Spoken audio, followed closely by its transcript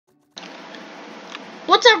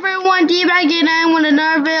What's up everyone, D-Bag and I'm with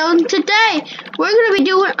another video, and today we're going to be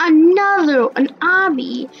doing an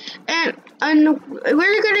obby, and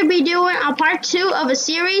we're going to be doing a part 2 of a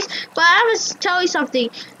series, but I have to tell you something.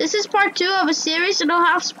 This is part 2 of a series, and I'll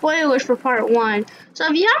have spoilers for part 1. So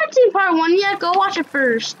if you haven't seen part 1 yet, go watch it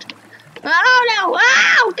first. Oh no,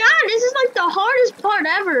 oh god, this is like the hardest part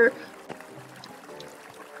ever.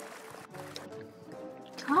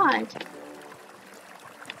 God.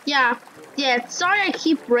 Yeah, sorry I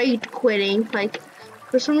keep raid quitting. Like,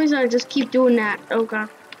 for some reason I just keep doing that. Oh god,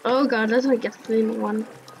 that's like a thin one.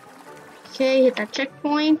 Okay, hit that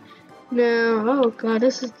checkpoint. No, oh god,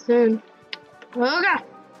 this is thin. Oh god.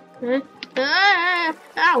 Okay.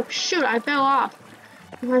 Ow, shoot, I fell off.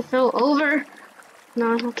 I fell over.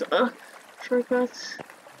 Now I have to, shortcuts.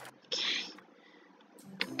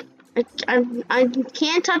 Okay. I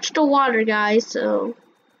can't touch the water, guys, so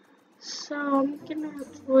I'm gonna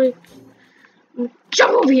have to, like,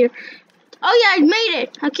 jump over here. Oh yeah, I made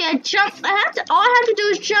it. Okay, I jumped. All I have to do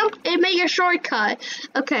is jump and make a shortcut.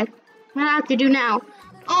 Okay, what I have to do now?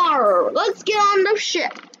 Let's get on the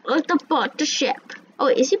ship. The ship. Oh,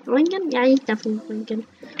 wait, is he blinking? Yeah, he's definitely blinking.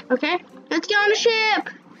 Okay, let's get on the ship.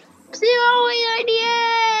 See you all the way at the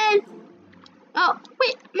end. Oh,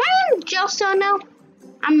 wait, am I in jail cell now?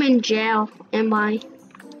 I'm in jail, am I?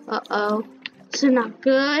 Uh-oh, this is not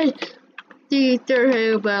good. These are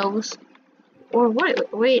hobos. Or wait,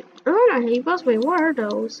 oh, not hobos, wait, what are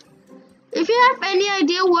those? If you have any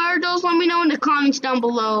idea what are those, let me know in the comments down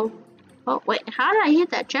below. Oh, wait, how did I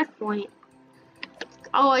hit that checkpoint?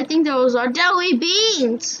 Oh, I think those are jelly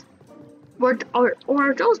beans. Or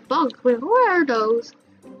are those bugs? Wait, what are those?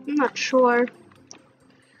 I'm not sure.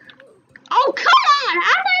 Oh, come on!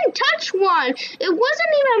 How did I touch one? It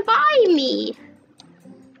wasn't even by me.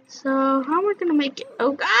 So, how am I gonna make it?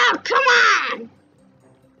 Oh, come on!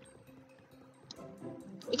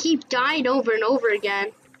 I keep dying over and over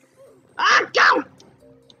again. Go!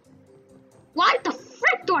 Why the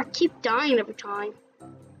frick do I keep dying every time?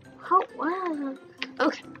 How? What?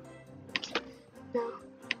 Okay. No.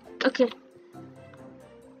 Okay.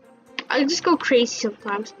 I just go crazy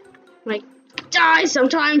sometimes. Like, die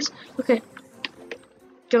sometimes. Okay.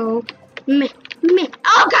 Go. Me.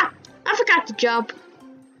 Oh god! I forgot to jump.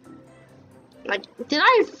 Like, did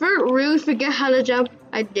I really forget how to jump?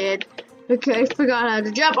 I did. Okay, I forgot how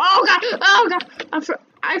to jump. Oh god!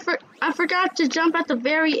 I forgot to jump at the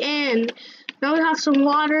very end. Now we have some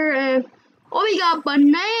water and we got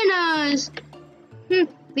bananas. Maybe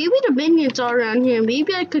the minions are around here.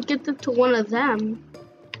 Maybe I could get them to one of them.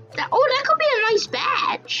 That could be a nice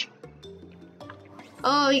badge.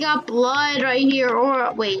 Oh, we got blood right here.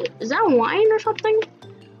 Or wait, is that wine or something?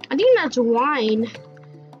 I think that's wine.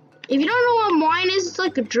 If you don't know what wine is, it's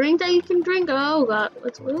like a drink that you can drink. Oh god,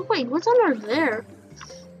 wait, what's under there?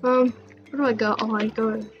 Where do I go? Oh, I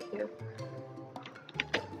go here.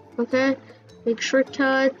 Okay, make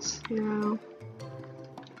shortcuts. No.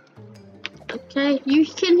 Okay, you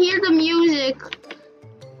can hear the music.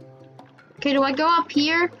 Okay, do I go up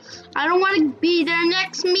here? I don't want to be their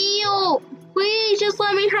next meal. Please, just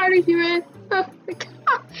let me try to hear it. Oh my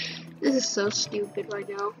god. This is so stupid right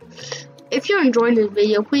now. If you're enjoying this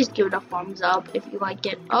video, please give it a thumbs up if you like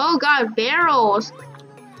it. Oh god, barrels!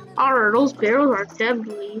 Alright, those barrels are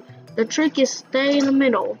deadly. The trick is stay in the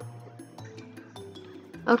middle.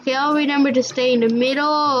 Okay, I'll remember to stay in the middle.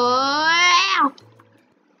 Ow!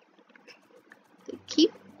 They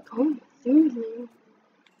keep going through there.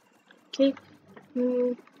 Okay.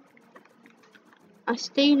 I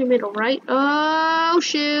stay in the middle, right? Oh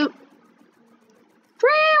shoot!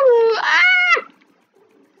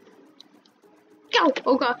 Go!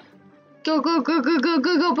 Oh god. Go,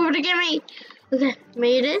 but get me! Okay,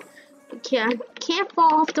 made it. Okay, I can't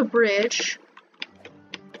fall off the bridge.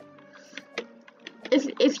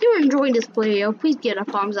 If you're enjoying this video, please get a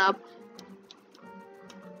thumbs up.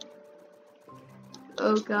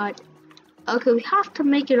 Oh god. Okay, we have to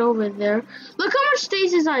make it over there. Look how much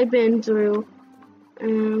stasis I've been through.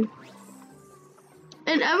 And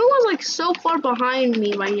everyone's like so far behind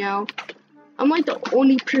me right now. I'm like the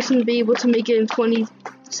only person to be able to make it in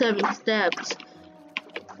 27 steps.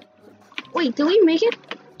 Wait, did we make it?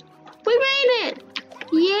 We made it!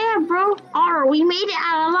 Yeah, bro. We made it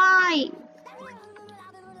out alive.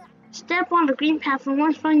 Step on the green path for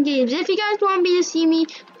more fun games. If you guys want me to see me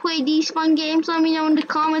play these fun games, let me know in the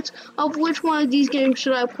comments of which one of these games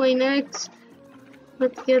should I play next.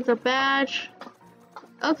 Let's get the badge.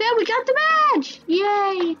 Okay, we got the badge!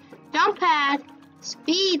 Yay! Jump pad.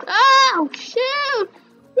 Speed. Oh, shoot!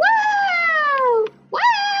 Woo!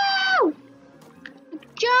 Woo!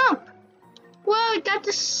 Jump! Whoa, got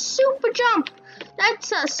the super jump.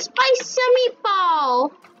 That's a spicy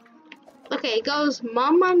meatball. Okay, it goes,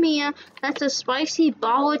 Mamma Mia. That's a spicy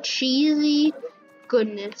ball of cheesy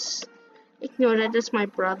goodness. Ignore that, that's my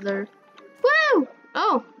brother. Woo!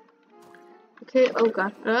 Oh. Okay, oh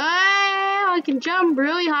god. Oh, I can jump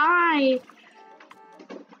really high.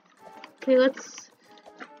 Okay, let's...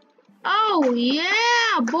 Oh,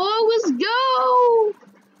 yeah, boy, let's go!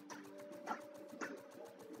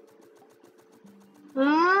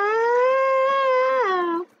 Ah.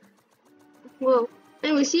 Whoa.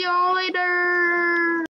 Anyway, see y'all later!